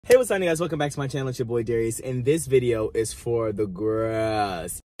Hey, what's up, guys? Welcome back to my channel. It's your boy Darius, and this video is for the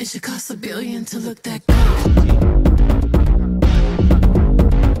grass. It should cost $1 billion to look that good.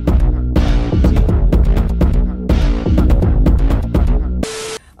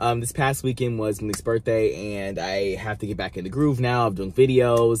 This past weekend was Malik's birthday, and I have to get back in the groove now of doing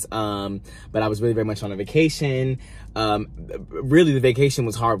videos. But I was really very much on a vacation. Really, the vacation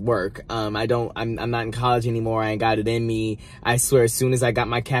was hard work. I'm not in college anymore. I ain't got it in me. I swear, as soon as I got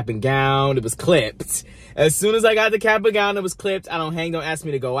my cap and gown, it was clipped. As soon as I got the cap and gown, it was clipped. I don't ask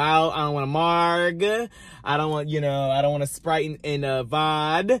me to go out. I don't want a marg. I don't want, I don't want a Sprite and a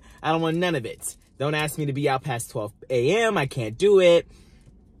VOD. I don't want none of it. Don't ask me to be out past 12 a.m. I can't do it.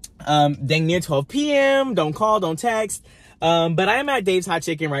 Dang near 12 p.m. Don't call, don't text. But I am at Dave's Hot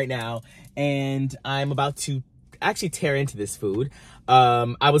Chicken right now, and I'm about to actually tear into this food.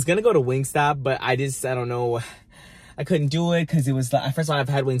 I was gonna go to Wingstop, but I don't know. I couldn't do it because it was, first of all, I've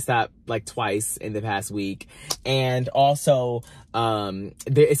had Wingstop like twice in the past week. And also,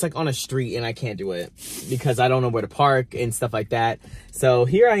 it's like on a street and I can't do it because I don't know where to park and stuff like that. So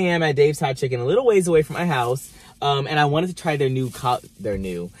here I am at Dave's Hot Chicken, a little ways away from my house. And I wanted to try their new,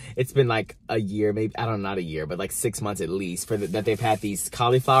 it's been like a year, maybe, I don't know, not a year, but like 6 months at least that they've had these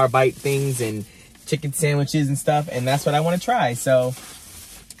cauliflower bite things and chicken sandwiches and stuff. And that's what I want to try. So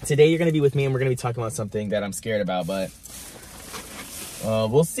today you're going to be with me and we're going to be talking about something that I'm scared about, but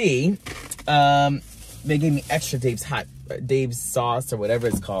we'll see. They gave me extra Dave's sauce or whatever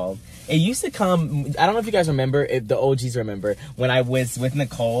it's called. It used to come, I don't know if you guys remember, if the OGs remember, when I was with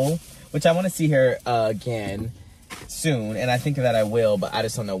Nicole, which I want to see her again soon, and I think that I will, but I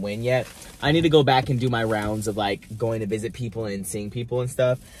just don't know when yet. I need to go back and do my rounds of like going to visit people and seeing people and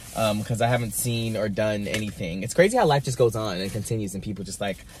stuff, because I haven't seen or done anything. It's crazy how life just goes on and continues and people just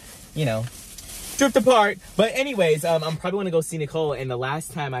like, drift apart. But anyways, I'm probably going to go see Nicole. And the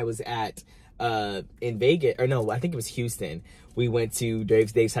last time I was at in Vegas, or no, I think it was Houston, we went to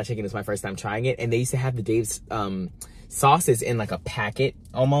Dave's Hot Chicken. It was my first time trying it, and they used to have the Dave's sauces in like a packet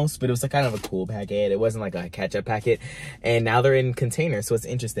almost, but it was like kind of a cool packet. It wasn't like a ketchup packet, and now they're in containers, so it's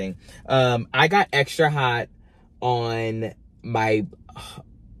interesting. I got extra hot on my,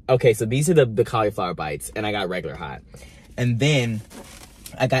 okay, so these are the cauliflower bites, and I got regular hot, and then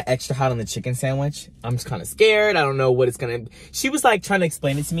I got extra hot on the chicken sandwich. I'm just kind of scared. I don't know what it's gonna, she was like trying to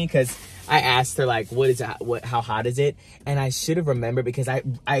explain it to me because I asked her like, how hot is it? And I should have remembered because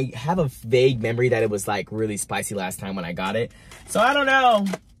I have a vague memory that it was like really spicy last time when I got it. So I don't know.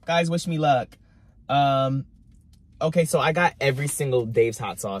 Guys, wish me luck. Okay, so I got every single Dave's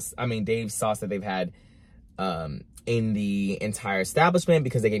sauce that they've had in the entire establishment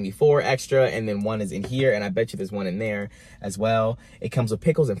because they gave me 4 extra, and then 1 is in here, and I bet you there's 1 in there as well. It comes with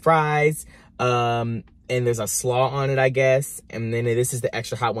pickles and fries, and there's a slaw on it, I guess, and then this is the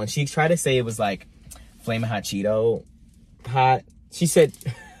extra hot one. She tried to say it was like Flamin' Hot Cheeto hot. She said,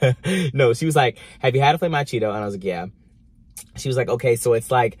 no, she was like, have you had a Flamin' Hot Cheeto? And I was like, yeah. She was like, okay, so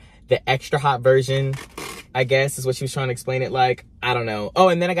it's like the extra hot version, I guess, is what she was trying to explain it like. I don't know. Oh,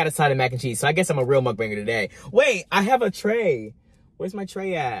 and then I got a side of mac and cheese. So I guess I'm a real mukbanger today. Wait, I have a tray. Where's my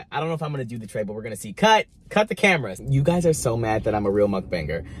tray at? I don't know if I'm going to do the tray, but we're going to see. Cut the cameras. You guys are so mad that I'm a real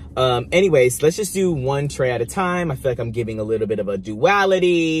mukbanger. Anyways, let's just do one tray at a time. I feel like I'm giving a little bit of a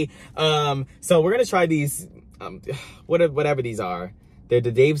duality. So we're going to try these, whatever these are. They're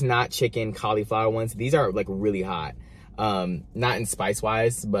the Dave's Not Chicken cauliflower ones. These are like really hot. Not in spice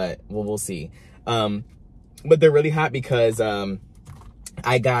wise, but we'll see. But they're really hot because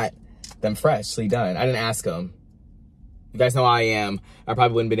I got them freshly done. I didn't ask them. You guys know how I am. I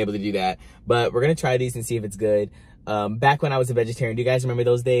probably wouldn't have been able to do that. But we're going to try these and see if it's good. Back when I was a vegetarian, do you guys remember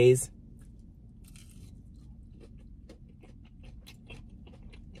those days?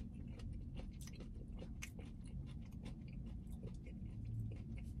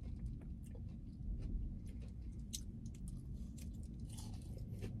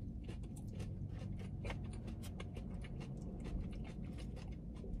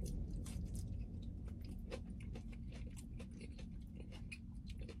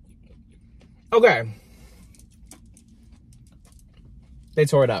 Okay. They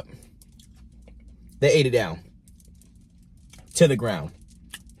tore it up. They ate it down to the ground.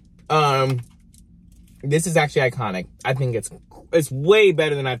 This is actually iconic. I think it's way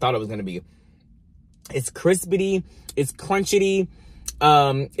better than I thought it was gonna be. It's crispity, it's crunchity.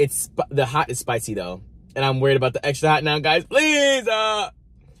 The hot is spicy though, and I'm worried about the extra hot now, guys. Please,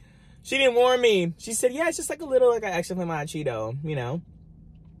 she didn't warn me. She said, yeah, it's just like a little like an extra Flamin' Hot Cheeto,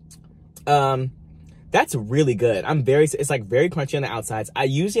 That's really good. It's like very crunchy on the outsides. I'm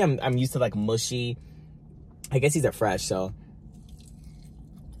used to like mushy. I guess these are fresh, so.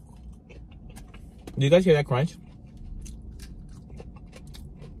 Do you guys hear that crunch?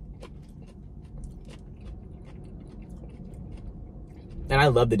 And I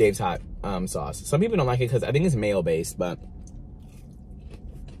love the Dave's Hot sauce. Some people don't like it because I think it's mayo based, but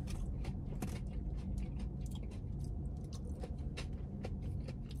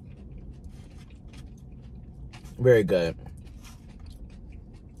very good.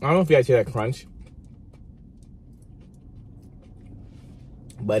 I don't know if you guys hear that crunch,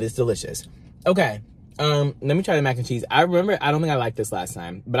 but it's delicious. Okay, let me try the mac and cheese. I remember, I don't think I liked this last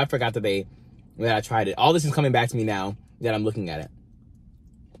time, but I forgot that I tried it. All this is coming back to me now that I'm looking at it.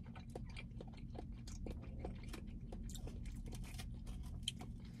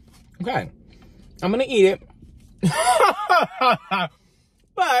 Okay, I'm gonna eat it,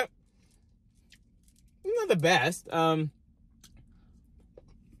 but not the best. I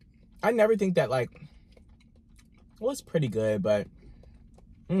never think that, like, well, it's pretty good, but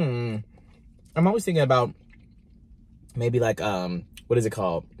I'm always thinking about maybe like what is it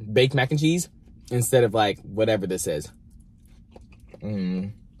called, baked mac and cheese, instead of like whatever this is.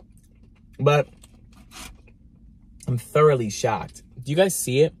 But I'm thoroughly shocked. Do you guys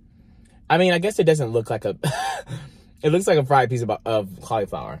see it? I mean, I guess it doesn't look like a it looks like a fried piece of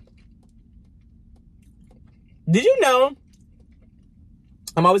cauliflower. Did you know,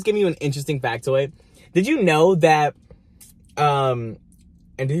 I'm always giving you an interesting factoid. Did you know that, and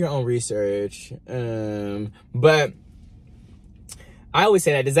do your own research, but I always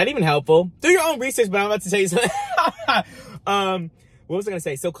say that. Is that even helpful? Do your own research, but I'm about to tell you something. What was I gonna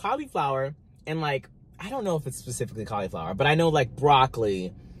say? So cauliflower, and like, I don't know if it's specifically cauliflower, but I know like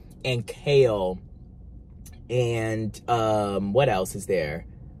broccoli and kale and what else is there?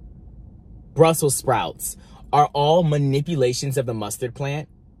 Brussels sprouts are all manipulations of the mustard plant.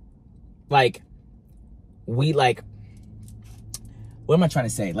 Like, what am I trying to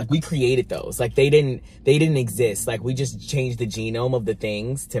say? Like, we created those. Like, they didn't exist. Like, we just changed the genome of the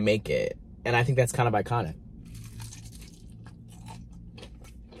things to make it. And I think that's kind of iconic.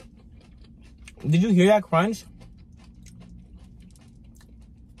 Did you hear that crunch?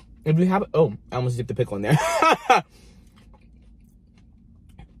 If you have, oh, I almost dipped the pickle in there.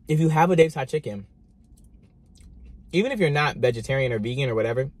 If you have a Dave's Hot Chicken, even if you're not vegetarian or vegan or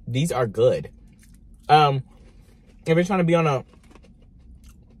whatever, these are good. If you're trying to be on a,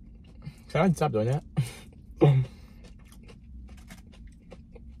 can I stop doing that?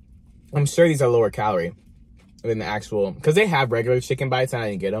 I'm sure these are lower calorie than the actual, because they have regular chicken bites and I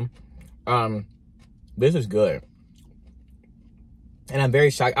didn't get them. This is good. And I'm very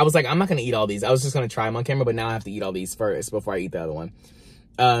shocked. I was like, I'm not going to eat all these. I was just going to try them on camera, but now I have to eat all these first before I eat the other one.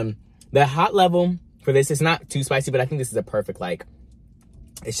 The hot level for this is not too spicy, but I think this is a perfect, like,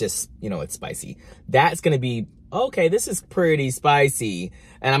 it's just, you know, it's spicy. That's going to be, okay, this is pretty spicy.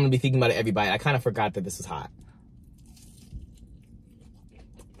 And I'm going to be thinking about it every bite. I kind of forgot that this was hot.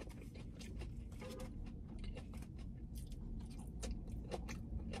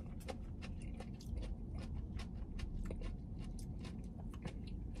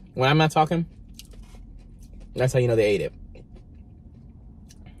 When I'm not talking, that's how you know they ate it.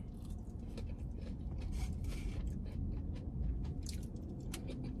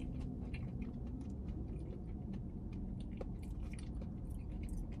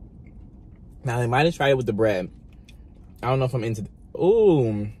 Now, they might have tried it with the bread. I don't know if I'm into...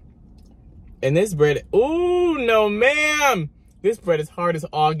 Ooh. And this bread... Ooh, no, ma'am. This bread is hard as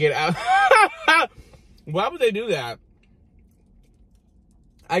all get out. Why would they do that?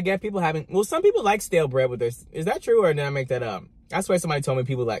 I get people having... Well, some people like stale bread with this. Is that true, or did I make that up? I swear somebody told me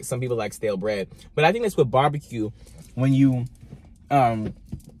some people like stale bread. But I think that's with barbecue. When you can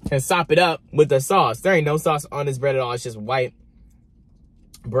sop it up with the sauce. There ain't no sauce on this bread at all. It's just white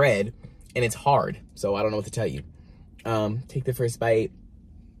bread. And it's hard. So I don't know what to tell you. Take the first bite.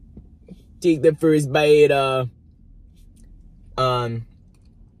 Take the first bite.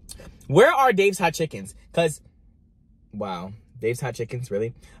 Where are Dave's Hot Chickens? Because, wow. Dave's Hot Chickens,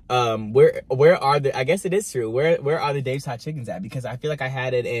 really? Where are the, I guess it is true. Where are the Dave's Hot Chickens at? Because I feel like I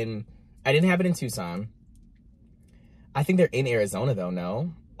had it in, I didn't have it in Tucson. I think they're in Arizona though,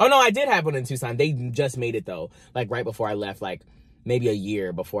 no? Oh no, I did have one in Tucson. They just made it though. Like right before I left, like maybe a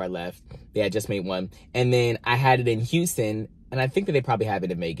year before I left. They had just made one. And then I had it in Houston, and I think that they probably have it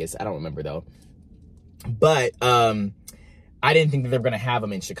in Vegas. I don't remember though. But I didn't think that they were gonna have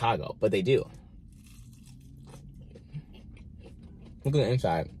them in Chicago, but they do. Look at the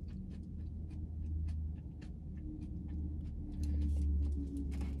inside.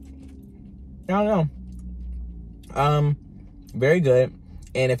 I don't know. Very good.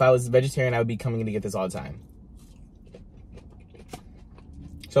 And if I was vegetarian, I would be coming to get this all the time.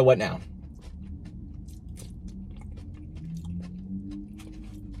 So what now?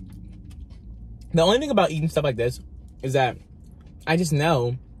 The only thing about eating stuff like this is that I just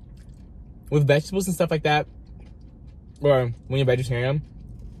know with vegetables and stuff like that, or when you're vegetarian,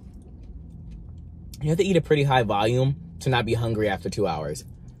 you have to eat a pretty high volume to not be hungry after 2 hours.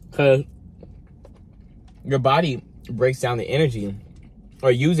 Because your body breaks down the energy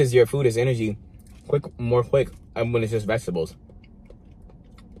or uses your food as energy more quick when it's just vegetables.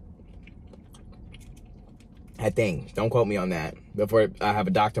 I think. Don't quote me on that. Before I have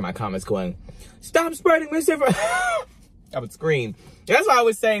a doctor in my comments going, stop spreading misinformation. I would scream. That's why I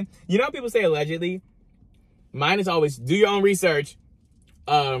always say, you know how people say allegedly? Mine is always do your own research.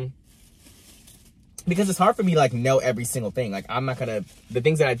 Because it's hard for me to like know every single thing. Like I'm not gonna, the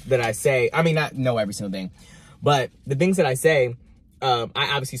things that I say, I mean not know every single thing, but the things that I say, I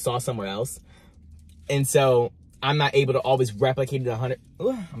obviously saw somewhere else. And so I'm not able to always replicate it 100.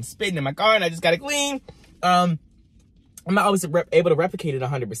 Ooh, I'm spitting in my car and I just got it clean. I'm not always able to replicate it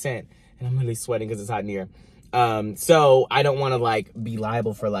 100%. And I'm really sweating because it's hot in here. So I don't want to like be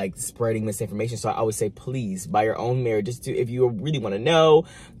liable for like spreading misinformation. So I always say, please, by your own merit, just do, if you really want to know,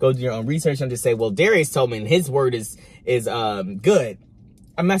 go do your own research and just say, well, Darius told me and his word is good.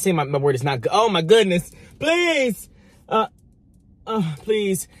 I'm not saying my word is not good. Oh my goodness, please.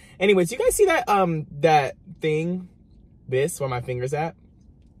 Please. Anyways, you guys see that, that thing, this, where my finger's at?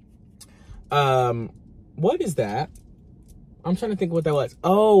 What is that? I'm trying to think what that was.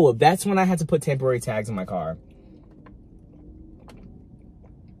 Oh, that's when I had to put temporary tags in my car.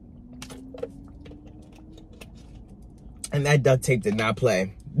 And that duct tape did not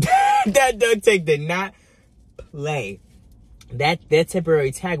play. That duct tape did not play. That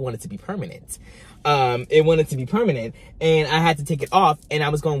temporary tag wanted to be permanent. It wanted to be permanent. And I had to take it off. And I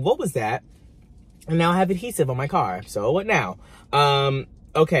was going, what was that? And now I have adhesive on my car. So what now?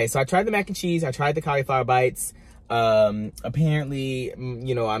 Okay, so I tried the mac and cheese. I tried the cauliflower bites. Apparently,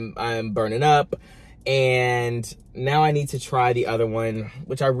 you know, I'm burning up, and now I need to try the other one,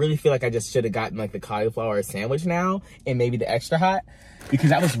 which I really feel like I just should have gotten like the cauliflower sandwich now and maybe the extra hot, because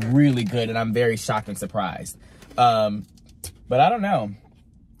that was really good and I'm very shocked and surprised. But I don't know.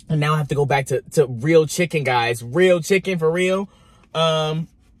 And now I have to go back to real chicken, guys. Real chicken for real. And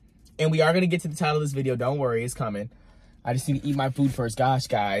we are going to get to the title of this video. Don't worry, it's coming. I just need to eat my food first. Gosh,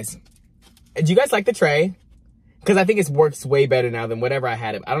 guys. Do you guys like the tray? Because I think it works way better now than whatever I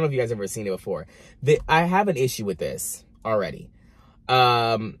had. I don't know if you guys ever seen it before. I have an issue with this already.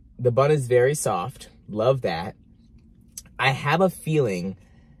 The bun is very soft. Love that. I have a feeling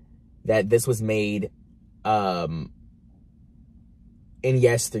that this was made in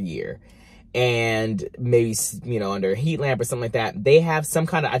yesteryear. And maybe, you know, under a heat lamp or something like that. They have some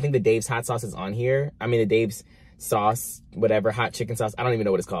kind of, I think the Dave's hot sauce is on here. I mean, the Dave's sauce, whatever, hot chicken sauce. I don't even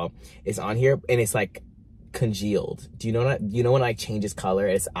know what it's called. It's on here. And it's like congealed. Do you know that? You know when it like changes color?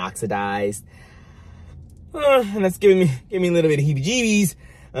 It's oxidized. And that's giving me a little bit of heebie-jeebies.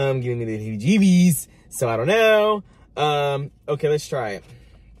 Giving me the heebie-jeebies. So I don't know. Okay, let's try it.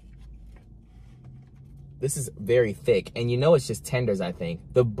 This is very thick, and you know it's just tenders, I think.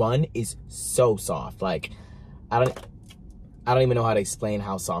 The bun is so soft. Like, I don't even know how to explain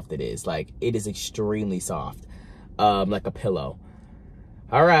how soft it is. Like, it is extremely soft. Like a pillow.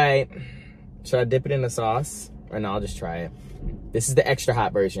 All right. Should I dip it in the sauce? Or no, I'll just try it. This is the extra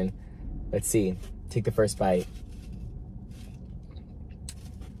hot version. Let's see. Take the first bite.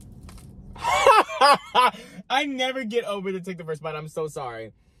 I never get over to take the first bite. I'm so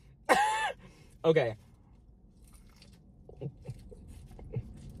sorry. Okay.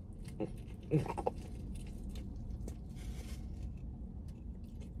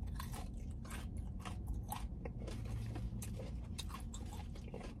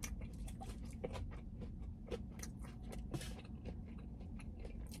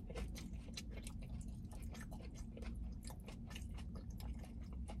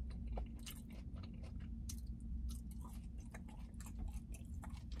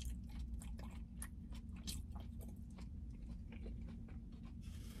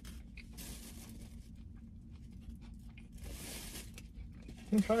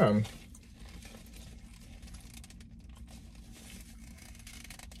 Okay.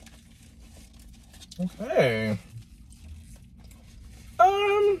 Okay.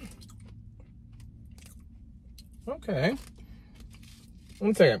 Okay.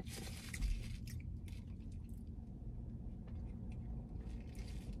 One second.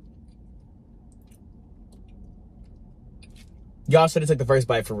 Y'all should have took the first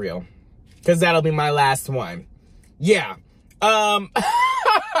bite for real. Because that'll be my last one. Yeah.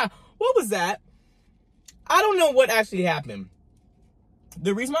 What was that? I don't know what actually happened.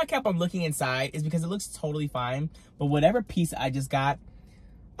 The reason why I kept on looking inside is because it looks totally fine. But whatever piece I just got,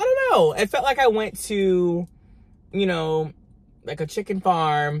 I don't know. It felt like I went to, you know, like a chicken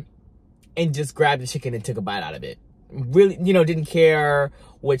farm and just grabbed the chicken and took a bite out of it. Really, you know, didn't care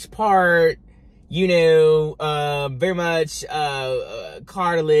which part, you know, very much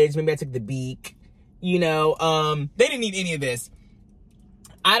cartilage. Maybe I took the beak, you know. They didn't eat any of this.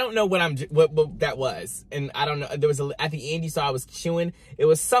 I don't know what that was. And I don't know. There was at the end you saw I was chewing. It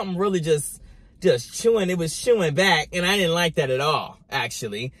was something really just chewing. It was chewing back. And I didn't like that at all,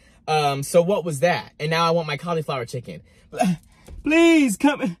 actually. So what was that? And now I want my cauliflower chicken. Please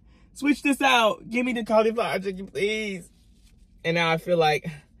come switch this out. Give me the cauliflower chicken, please. And now I feel like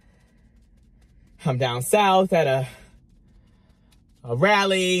I'm down south at a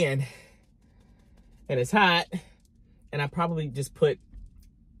rally and it's hot. And I probably just put,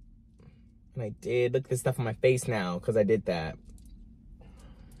 and I did, look at the stuff on my face now because I did that.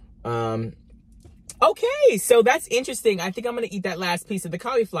 Okay, so that's interesting. I think I'm gonna eat that last piece of the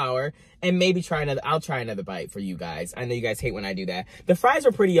cauliflower and maybe I'll try another bite for you guys. I know you guys hate when I do that. The fries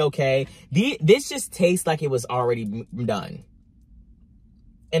are pretty okay. This just tastes like it was already done.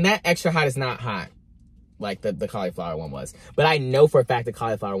 And that extra hot is not hot like the cauliflower one was. But I know for a fact the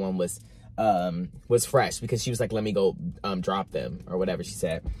cauliflower one was fresh because she was like, let me go drop them or whatever she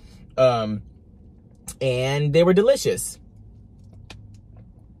said. And they were delicious.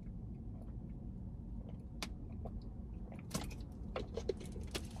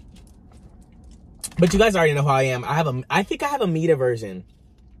 But you guys already know how I am. I think I have a meat aversion.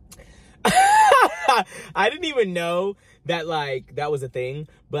 I didn't even know that like that was a thing,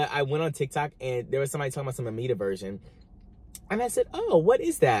 but I went on TikTok and there was somebody talking about some meat aversion. And I said, "Oh, what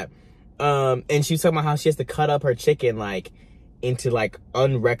is that?" And she was talking about how she has to cut up her chicken like into like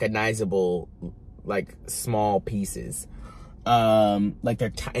unrecognizable like small pieces. Like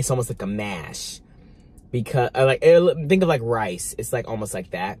it's almost like a mash. Because like think of like rice. It's like almost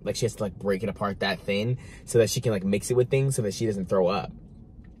like that. Like she has to like break it apart that thin so that she can like mix it with things so that she doesn't throw up.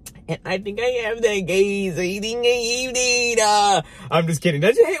 And I think I have that gaze eating evening. I'm just kidding.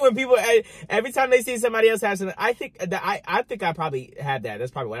 Don't you hate when people every time they see somebody else have something? I think that I think I probably had that.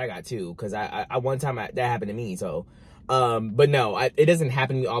 That's probably what I got too. Because I one time that happened to me. So, but no, it doesn't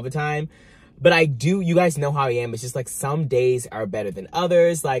happen to me all the time. But I do, you guys know how I am. It's just like some days are better than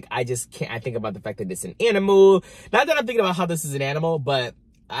others. Like I just can't, I think about the fact that it's an animal. Not that I'm thinking about how this is an animal, but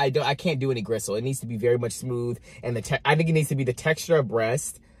I can't do any gristle. It needs to be very much smooth. And I think it needs to be the texture of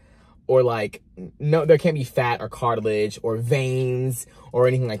breast or like, no, there can't be fat or cartilage or veins or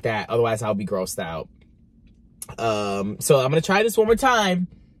anything like that. Otherwise I'll be grossed out. So I'm going to try this one more time.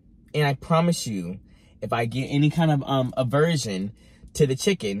 And I promise you, if I get any kind of aversion to the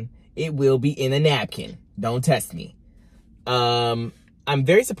chicken, it will be in a napkin. Don't test me. I'm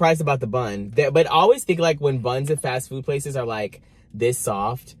very surprised about the bun. But I always think like when buns at fast food places are like this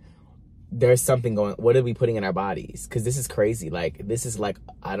soft, there's something going, what are we putting in our bodies? Because this is crazy. Like, this is like,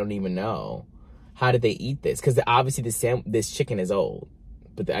 I don't even know. How did they eat this? Because obviously this chicken is old.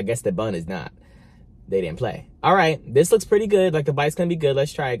 But I guess the bun is not. They didn't play. All right. This looks pretty good. Like the bite's going to be good.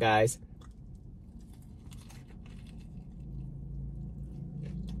 Let's try it, guys.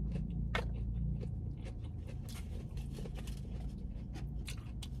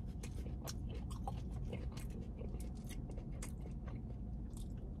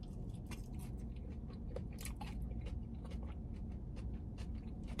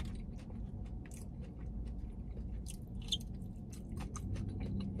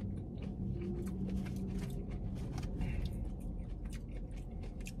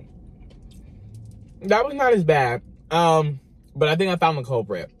 That was not as bad. But I think I found the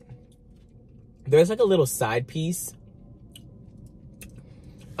culprit. There's like a little side piece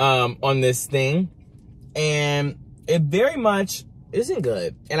on this thing. And it very much isn't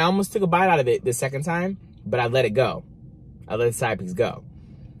good. And I almost took a bite out of it the second time, but I let it go. I let the side piece go.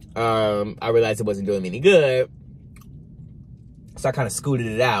 I realized it wasn't doing me any good. So I kind of scooted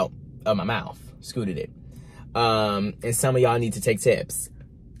it out of my mouth. Scooted it. And some of y'all need to take tips.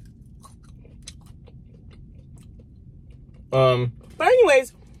 But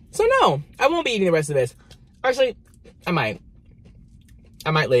anyways, so no, I won't be eating the rest of this. Actually, I might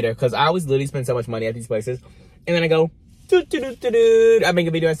later, because I always literally spend so much money at these places. And then I go, I make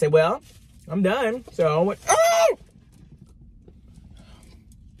a video and say, well, I'm done. So, what? Oh!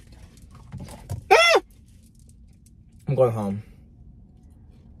 Ah! I'm going home.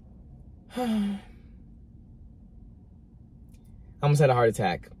 I almost had a heart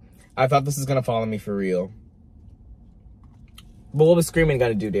attack. I thought this was going to follow me for real. But what was screaming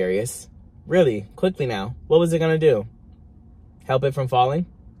gonna do, Darius? Really? Quickly now. What was it gonna do? Help it from falling?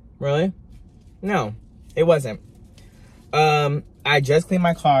 Really? No, it wasn't. I just cleaned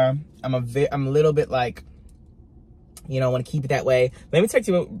my car. I'm a little bit like, you know, I want to keep it that way. Let me talk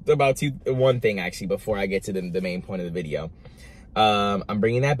to you about one thing actually before I get to the main point of the video. I'm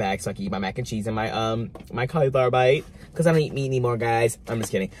bringing that back so I can eat my mac and cheese and my my cauliflower bite, because I don't eat meat anymore, guys. I'm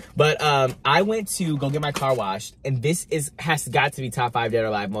just kidding. But I went to go get my car washed, and this has got to be top 5 dead or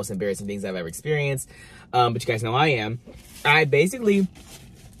alive most embarrassing things I've ever experienced. But you guys know I am. I basically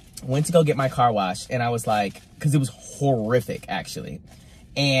went to go get my car washed, and I was like, because it was horrific actually,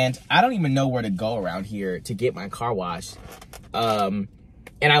 and I don't even know where to go around here to get my car washed. And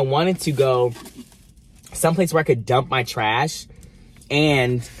I wanted to go someplace where I could dump my trash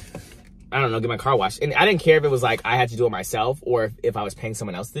and, I don't know, get my car washed. And I didn't care if it was like I had to do it myself or if I was paying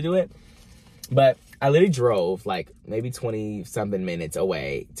someone else to do it. But I literally drove like maybe 20 something minutes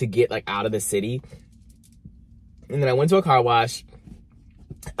away to get like out of the city. And then I went to a car wash.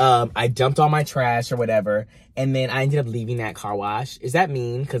 I dumped all my trash or whatever. And then I ended up leaving that car wash. Is that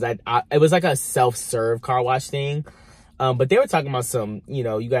mean? Because it was like a self-serve car wash thing. But they were talking about some, you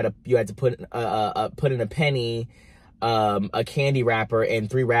know, you had to put in a penny, a candy wrapper, and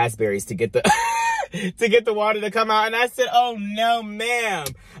 3 raspberries to get the to get the water to come out. And I said, oh no, ma'am.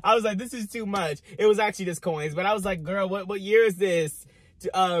 I was like, this is too much. It was actually just coins, but I was like, girl, what year is this?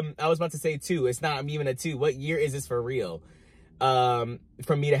 I was about to say 2. It's not even a 2. What year is this for real?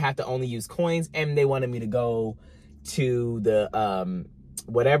 For me to have to only use coins, and they wanted me to go to the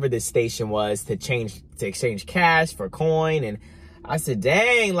whatever this station was to exchange cash for coin. And I said,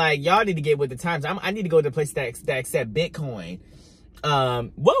 dang, like, y'all need to get with the times. I need to go to a place that accept Bitcoin.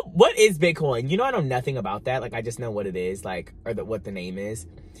 What is Bitcoin? You know, I know nothing about that. Like, I just know what it is, like, or what the name is,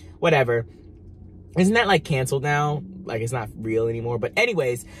 whatever. Isn't that like canceled now? Like, it's not real anymore. But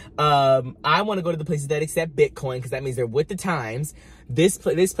anyways, I want to go to the places that accept Bitcoin, because that means they're with the times. This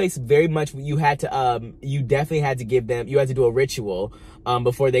place very much, you definitely had to give them, you had to do a ritual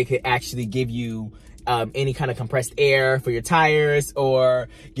before they could actually give you any kind of compressed air for your tires, or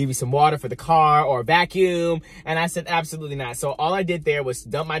give you some water for the car, or vacuum. And I said, absolutely not. So all I did there was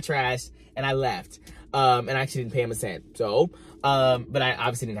dump my trash, and I left. And I actually didn't pay him a cent. So, but I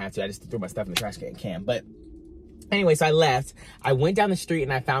obviously didn't have to. I just threw my stuff in the trash can. But anyway, so I left. I went down the street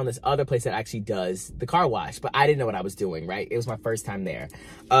and I found this other place that actually does the car wash, but I didn't know what I was doing, right? It was my first time there.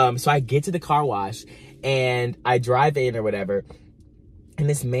 So I get to the car wash and I drive in or whatever. And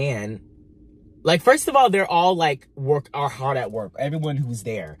this man, like, first of all, they're all like are hard at work. Everyone who's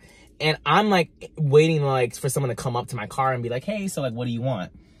there. And I'm like waiting like for someone to come up to my car and be like, hey, so like, what do you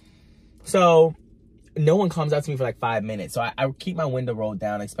want? So no one comes up to me for like 5 minutes. So I keep my window rolled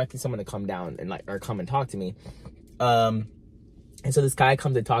down, expecting someone to come down and like, or come and talk to me. And so this guy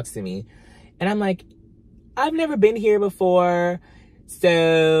comes and talks to me, and I'm like, I've never been here before.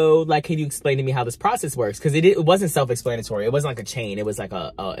 So like, can you explain to me how this process works? Cause it wasn't self-explanatory. It wasn't like a chain. It was like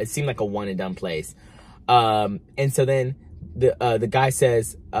it seemed like a one and done place. And so then the guy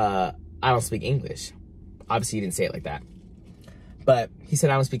says, I don't speak English. Obviously he didn't say it like that, but he said,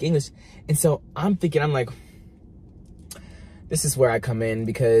 I don't speak English. And so I'm thinking, I'm like, this is where I come in,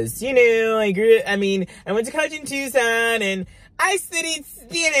 because, you know, I went to college in Tucson, and I studied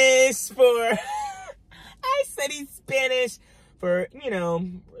Spanish for, you know,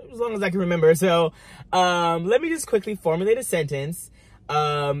 as long as I can remember. So, let me just quickly formulate a sentence.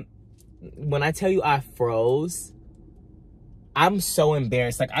 When I tell you I froze, I'm so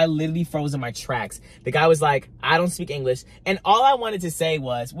embarrassed. Like, I literally froze in my tracks. The guy was like, I don't speak English. And all I wanted to say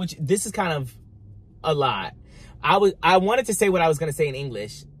was, which this is kind of a lot. I wanted to say what I was going to say in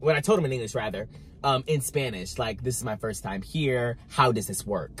English, when I told him in English rather, in Spanish. Like, this is my first time here. How does this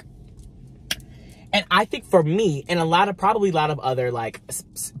work? And I think for me, and probably a lot of other like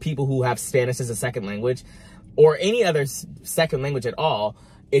people who have Spanish as a second language, or any other second language at all,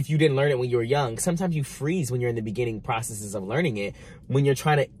 if you didn't learn it when you were young, sometimes you freeze when you're in the beginning processes of learning it, when you're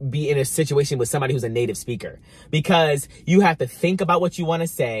trying to be in a situation with somebody who's a native speaker, because you have to think about what you want to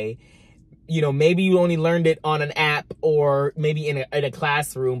say. You know, maybe you only learned it on an app, or maybe in a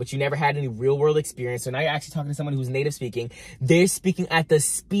classroom, but you never had any real world experience. So now you're actually talking to someone who's native speaking. They're speaking at the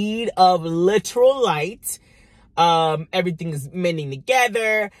speed of literal light. Everything is mending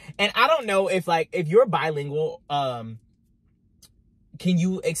together. And I don't know if you're bilingual, can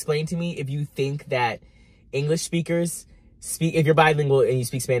you explain to me if you think that English speakers if you're bilingual and you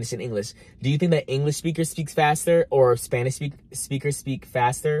speak Spanish and English, do you think that English speakers speak faster, or Spanish speakers speak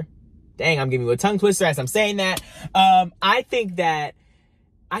faster? Dang, I'm giving you a tongue twister as I'm saying that. I think that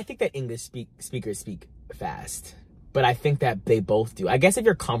English speakers speak fast, but I think that they both do. I guess if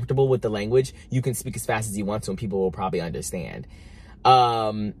you're comfortable with the language, you can speak as fast as you want to, and people will probably understand.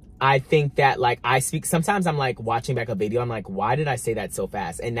 I think that, like, sometimes I'm like watching back a video, I'm like, why did I say that so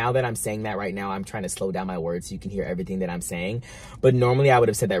fast? And now that I'm saying that right now, I'm trying to slow down my words so you can hear everything that I'm saying. But normally I would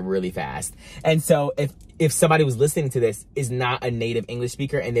have said that really fast. And so if somebody was listening to this is not a native English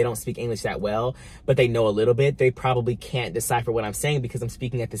speaker and they don't speak English that well, but they know a little bit, they probably can't decipher what I'm saying because I'm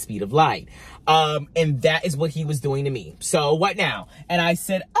speaking at the speed of light. And that is what he was doing to me. So what now? And I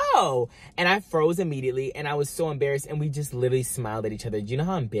said, oh, and I froze immediately and I was so embarrassed and we just literally smiled at each other. Do you know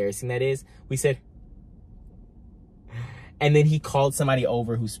how embarrassing that is? We said, and then he called somebody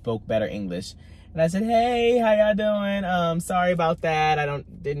over who spoke better English. And I said, hey, how y'all doing? Sorry about that. I don't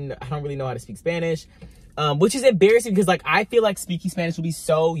really know how to speak Spanish. Which is embarrassing because, like, I feel like speaking Spanish will be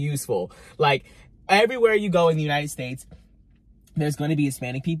so useful. Like, everywhere you go in the United States, there's going to be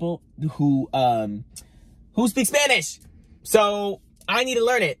Hispanic people who speak Spanish. So I need to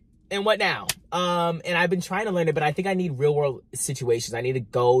learn it. And what now? And I've been trying to learn it, but I think I need real world situations. I need to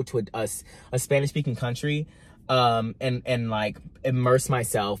go to a Spanish speaking country, and like immerse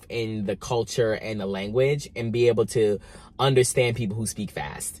myself in the culture and the language and be able to understand people who speak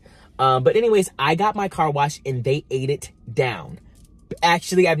fast. But anyways, I got my car washed and they ate it down.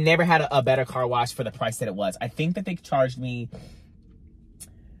 Actually, I've never had a better car wash for the price that it was. I think that they charged me,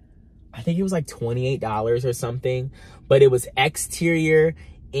 I think it was like $28 or something, but it was exterior,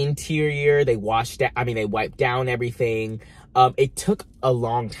 interior. They washed that. I mean, they wiped down everything. It took a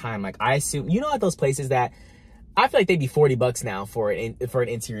long time. Like, I assume, you know, at those places that I feel like they'd be $40 now for an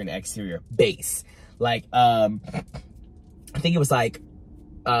interior and exterior base. Like, I think it was like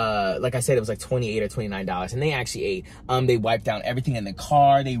I said, it was like $28 or $29, and they actually ate. They wiped down everything in the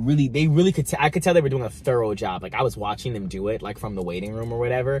car. They really could. I could tell they were doing a thorough job. Like, I was watching them do it, like from the waiting room or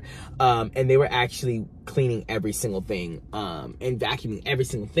whatever. And they were actually cleaning every single thing, and vacuuming every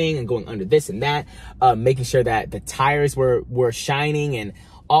single thing, and going under this and that, making sure that the tires were shining and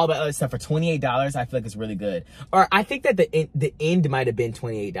all that other stuff for $28. I feel like it's really good. Or I think that the end might have been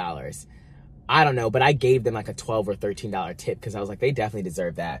 $28. I don't know, but I gave them like a $12 or $13 tip because I was like, they definitely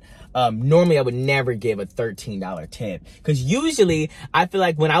deserve that. Normally, I would never give a $13 tip because usually I feel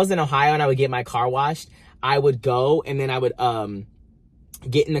like when I was in Ohio and I would get my car washed, I would go and then I would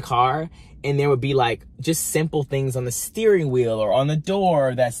get in the car and there would be like just simple things on the steering wheel or on the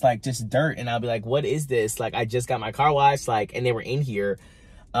door that's like just dirt. And I'll be like, what is this? Like, I just got my car washed, like, and they were in here.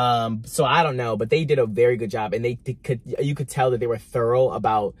 So I don't know, but they did a very good job, and you could tell that they were thorough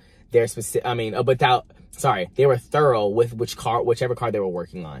about their specific, they were thorough with whichever car they were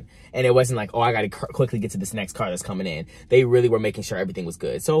working on. And it wasn't like, oh, I got to quickly get to this next car that's coming in. They really were making sure everything was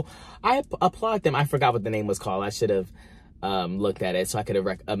good. So I applaud them. I forgot what the name was called. I should have looked at it so I could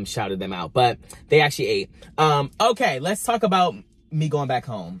have shouted them out, but they actually ate. Okay, let's talk about me going back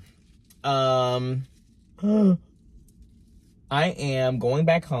home. I am going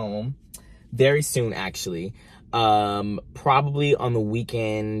back home very soon, actually. Probably on the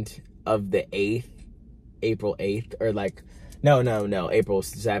weekend of the 8th, April 8th, or like, no, April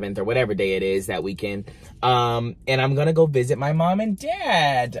 7th or whatever day it is that weekend. And I'm gonna go visit my mom and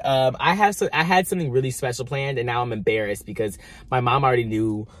dad. I had something really special planned, and now I'm embarrassed because my mom already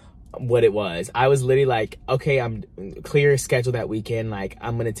knew what it was. I was literally like, okay, I'm clear schedule that weekend. Like,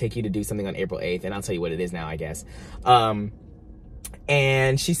 I'm gonna take you to do something on April 8th, and I'll tell you what it is now, I guess.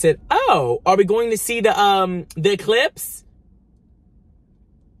 And she said, oh, are we going to see the eclipse?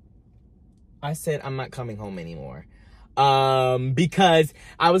 I said, I'm not coming home anymore. Because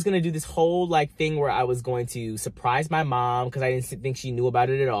I was going to do this whole like thing where I was going to surprise my mom because I didn't think she knew about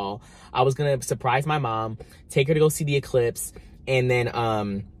it at all. I was going to surprise my mom, take her to go see the eclipse, and then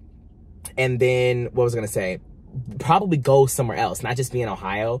what was I going to say? Probably go somewhere else, not just be in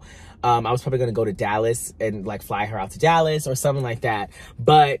Ohio. I was probably going to go to Dallas and like fly her out to Dallas or something like that.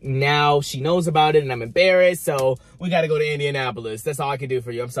 But now she knows about it and I'm embarrassed. So we got to go to Indianapolis. That's all I can do for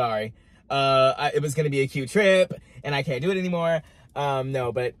you. I'm sorry. It was going to be a cute trip and I can't do it anymore.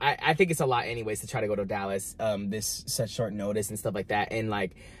 No, but I think it's a lot anyways to try to go to Dallas, this such short notice and stuff like that. And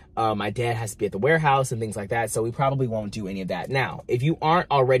like, my dad has to be at the warehouse and things like that. So we probably won't do any of that. Now, if you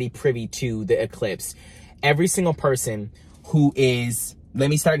aren't already privy to the eclipse, every single person who is, let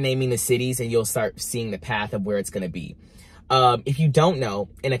me start naming the cities and you'll start seeing the path of where it's going to be. If you don't know,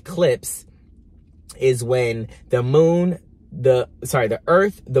 an eclipse is when the moon, the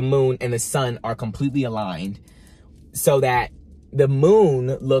earth, the moon, and the sun are completely aligned so that the moon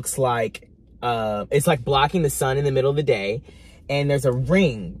looks like, it's like blocking the sun in the middle of the day. And there's a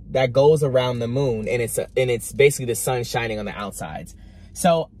ring that goes around the moon and it's basically the sun shining on the outsides.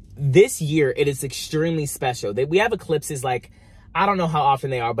 So this year, it is extremely special. We have eclipses like, I don't know how often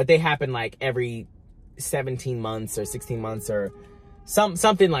they are, but they happen like every 17 months or 16 months or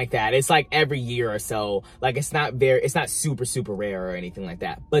Something like that. It's like every year or so. Like it's not super, super rare or anything like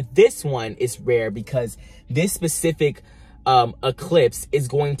that. But this one is rare because this specific eclipse is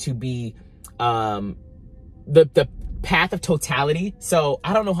going to be the path of totality. So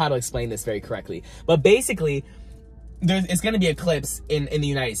I don't know how to explain this very correctly, but basically it's going to be eclipse in the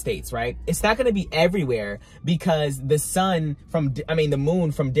United States, right? It's not going to be everywhere because the sun the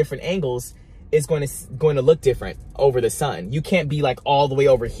moon from different angles is going to look different over the sun. You can't be like all the way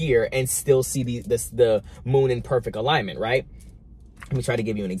over here and still see the moon in perfect alignment, right? Let me try to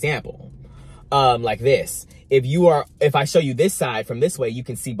give you an example. Like this. If I show you this side from this way, you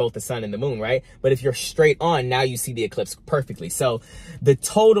can see both the sun and the moon, right? But if you're straight on, now you see the eclipse perfectly. So the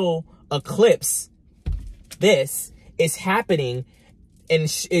total eclipse, this is happening and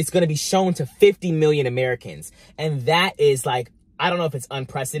it's going to be shown to 50 million Americans. And that is like, I don't know if it's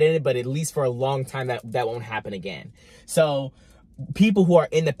unprecedented, but at least for a long time that won't happen again. So people who are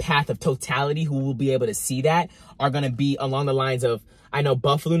in the path of totality who will be able to see that are going to be along the lines of, I know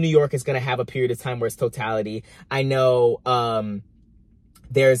Buffalo, New York is going to have a period of time where it's totality. I know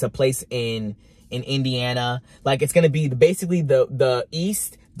there's a place in Indiana. Like it's going to be basically the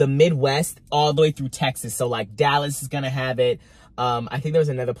East, the Midwest, all the way through Texas. So like Dallas is going to have it. I think there's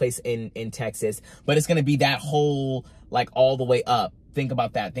another place in Texas, but it's going to be that whole, like all the way up. Think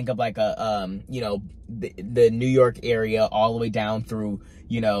about that. Think of like a, the New York area all the way down through,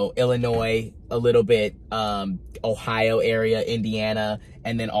 Illinois, a little bit, Ohio area, Indiana,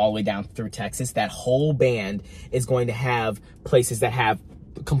 and then all the way down through Texas. That whole band is going to have places that have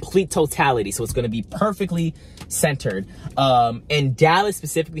complete totality. So it's going to be perfectly centered. And Dallas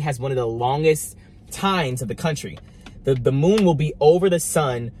specifically has one of the longest times of the country. The moon will be over the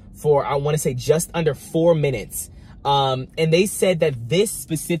sun for, I want to say, just under 4 minutes. And they said that this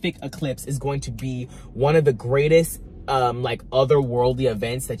specific eclipse is going to be one of the greatest, like otherworldly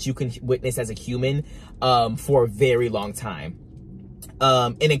events that you can witness as a human, for a very long time.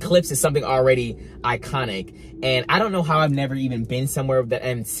 An eclipse is something already iconic. And I don't know how I've never even been somewhere that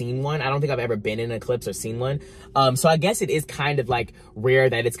and seen one. I don't think I've ever been in an eclipse or seen one. So I guess it is kind of like rare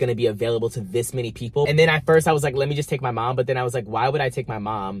that it's going to be available to this many people. And then at first I was like, let me just take my mom. But then I was like, why would I take my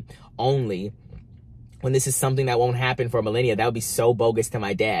mom only when this is something that won't happen for millennia? That would be so bogus to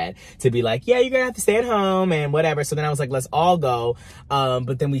my dad to be like, yeah, you're gonna have to stay at home and whatever. So then I was like, let's all go.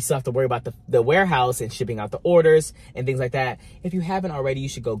 But then we still have to worry about the warehouse and shipping out the orders and things like that. If you haven't already, you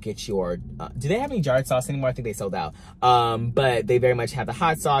should go get your, do they have any jarred sauce anymore? I think they sold out. But they very much have the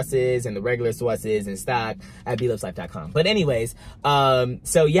hot sauces and the regular sauces in stock at beliveslife.com. But anyways,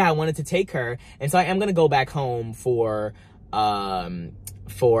 so yeah, I wanted to take her. And so I am gonna go back home for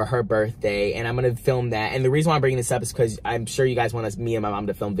her birthday, and I'm gonna film that. And the reason why I'm bringing this up is because I'm sure you guys want me and my mom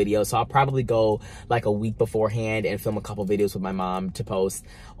to film videos, so I'll probably go like a week beforehand and film a couple videos with my mom to post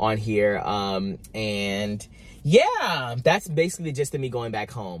on here. And yeah, that's basically just me going back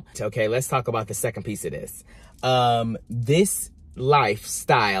home. Okay, let's talk about the second piece of this. This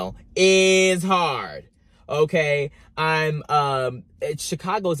lifestyle is hard. Okay,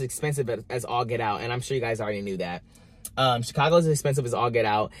 Chicago is expensive as all get out, and I'm sure you guys already knew that. Chicago is expensive as all get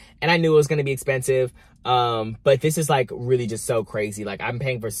out, and I knew it was going to be expensive, but this is like really just so crazy. Like I'm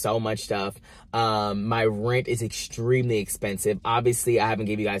paying for so much stuff. My rent is extremely expensive. Obviously I haven't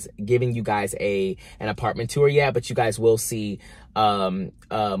given you guys an apartment tour yet, but you guys will see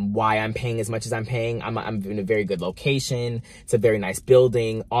why I'm paying as much as I'm paying. I'm in a very good location. It's a very nice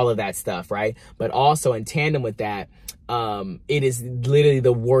building, all of that stuff, right? But also in tandem with that, it is literally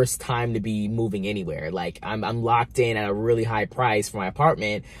the worst time to be moving anywhere. Like I'm locked in at a really high price for my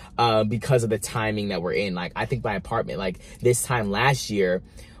apartment, because of the timing that we're in. Like I think my apartment, like this time last year,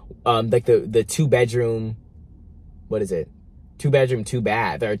 like the 2-bedroom, what is it? 2-bedroom,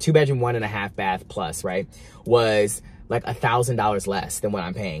 2-bath, or 2-bedroom, 1.5 bath plus, right? Was like $1,000 less than what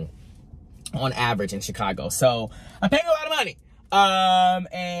I'm paying on average in Chicago. So I'm paying a lot of money.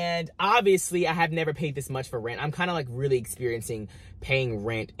 And obviously I have never paid this much for rent. I'm kind of like really experiencing paying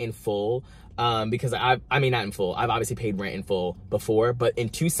rent in full, because I mean, not in full. I've obviously paid rent in full before, but in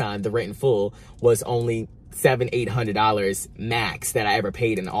Tucson, the rent in full was only $700-800 max that I ever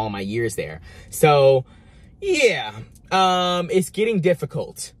paid in all my years there. So yeah, it's getting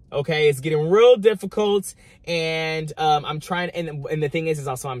difficult. Okay, it's getting real difficult, and I'm trying, and the thing is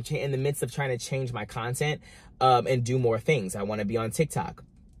also I'm in the midst of trying to change my content, and do more things. I want to be on TikTok.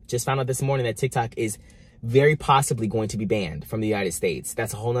 Just found out this morning that TikTok is very possibly going to be banned from the United States.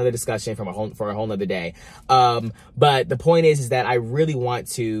 That's a whole nother discussion for a whole nother day. But the point is that I really want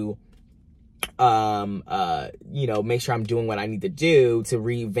to, make sure I'm doing what I need to do to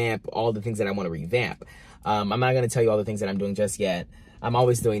revamp all the things that I want to revamp. I'm not going to tell you all the things that I'm doing just yet. I'm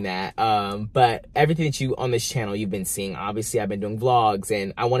always doing that. But everything that you on this channel, you've been seeing. Obviously, I've been doing vlogs,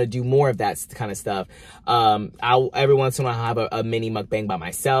 and I want to do more of that kind of stuff. Every once in a while, I'll have a mini mukbang by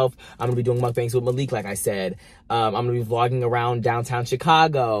myself. I'm going to be doing mukbangs with Malik, like I said. I'm going to be vlogging around downtown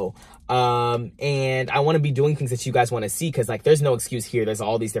Chicago. And I want to be doing things that you guys want to see, because like there's no excuse here. There's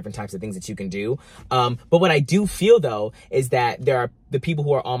all these different types of things that you can do. But what I do feel though is that there are the people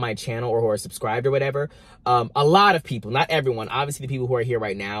who are on my channel or who are subscribed or whatever. A lot of people, not everyone, obviously the people who are here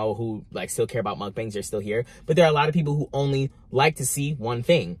right now who like still care about mukbangs are still here, but there are a lot of people who only like to see one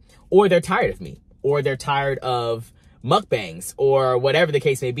thing, or they're tired of me, or they're tired of mukbangs, or whatever the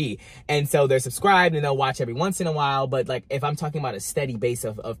case may be. And so they're subscribed and they'll watch every once in a while. But like if I'm talking about a steady base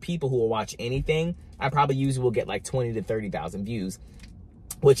of people who will watch anything, I probably usually will get like 20 to 30,000 views,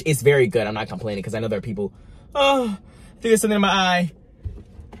 which is very good. I'm not complaining, because I know there are people, oh, I think there's something in my eye.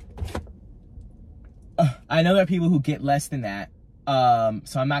 I know there are people who get less than that.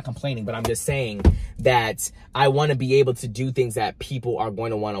 So I'm not complaining, but I'm just saying that I want to be able to do things that people are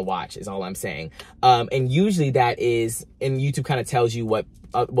going to want to watch, is all I'm saying. And usually that is, and YouTube kind of tells you what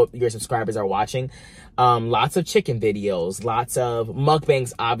your subscribers are watching. Lots of chicken videos, lots of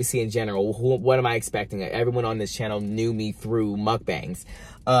mukbangs, obviously in general. What am I expecting? Everyone on this channel knew me through mukbangs.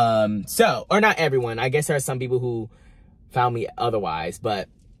 Or not everyone. I guess there are some people who found me otherwise, but,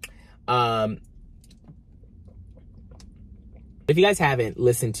 if you guys haven't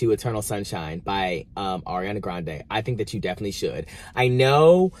listened to Eternal Sunshine by Ariana Grande, I think that you definitely should. I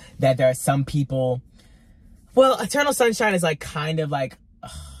know that there are some people, well, Eternal Sunshine is like kind of like,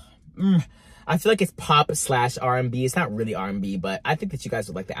 I feel like it's pop slash R&B. It's not really R&B, but I think that you guys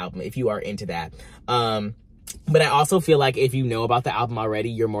would like the album if you are into that. But I also feel like if you know about the album already,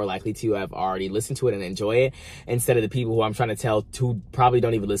 you're more likely to have already listened to it and enjoy it, instead of the people who I'm trying to tell who probably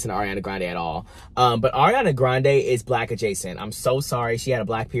don't even listen to Ariana Grande at all. But Ariana Grande is black adjacent. I'm so sorry. She had a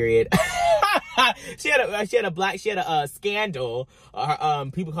black period. she had a scandal.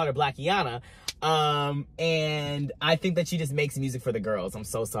 People called her Blackiana. And I think that she just makes music for the girls. I'm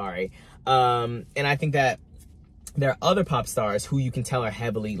so sorry. And I think that there are other pop stars who you can tell are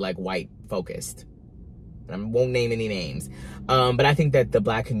heavily like white focused. I won't name any names. But I think that the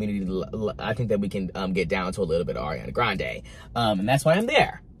black community, I think that we can get down to a little bit of Ariana Grande. And that's why I'm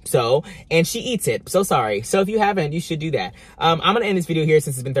there. So, and she eats it. So sorry. So if you haven't, you should do that. I'm going to end this video here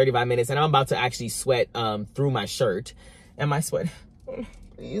since it's been 35 minutes. And I'm about to actually sweat through my shirt. Am I sweating?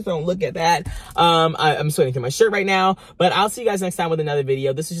 Please don't look at that. I'm sweating through my shirt right now. But I'll see you guys next time with another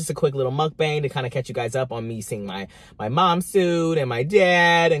video. This is just a quick little mukbang to kind of catch you guys up on me seeing my mom's suit and my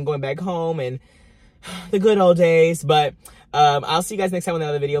dad and going back home and the good old days. But I'll see you guys next time with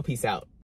another video. Peace out.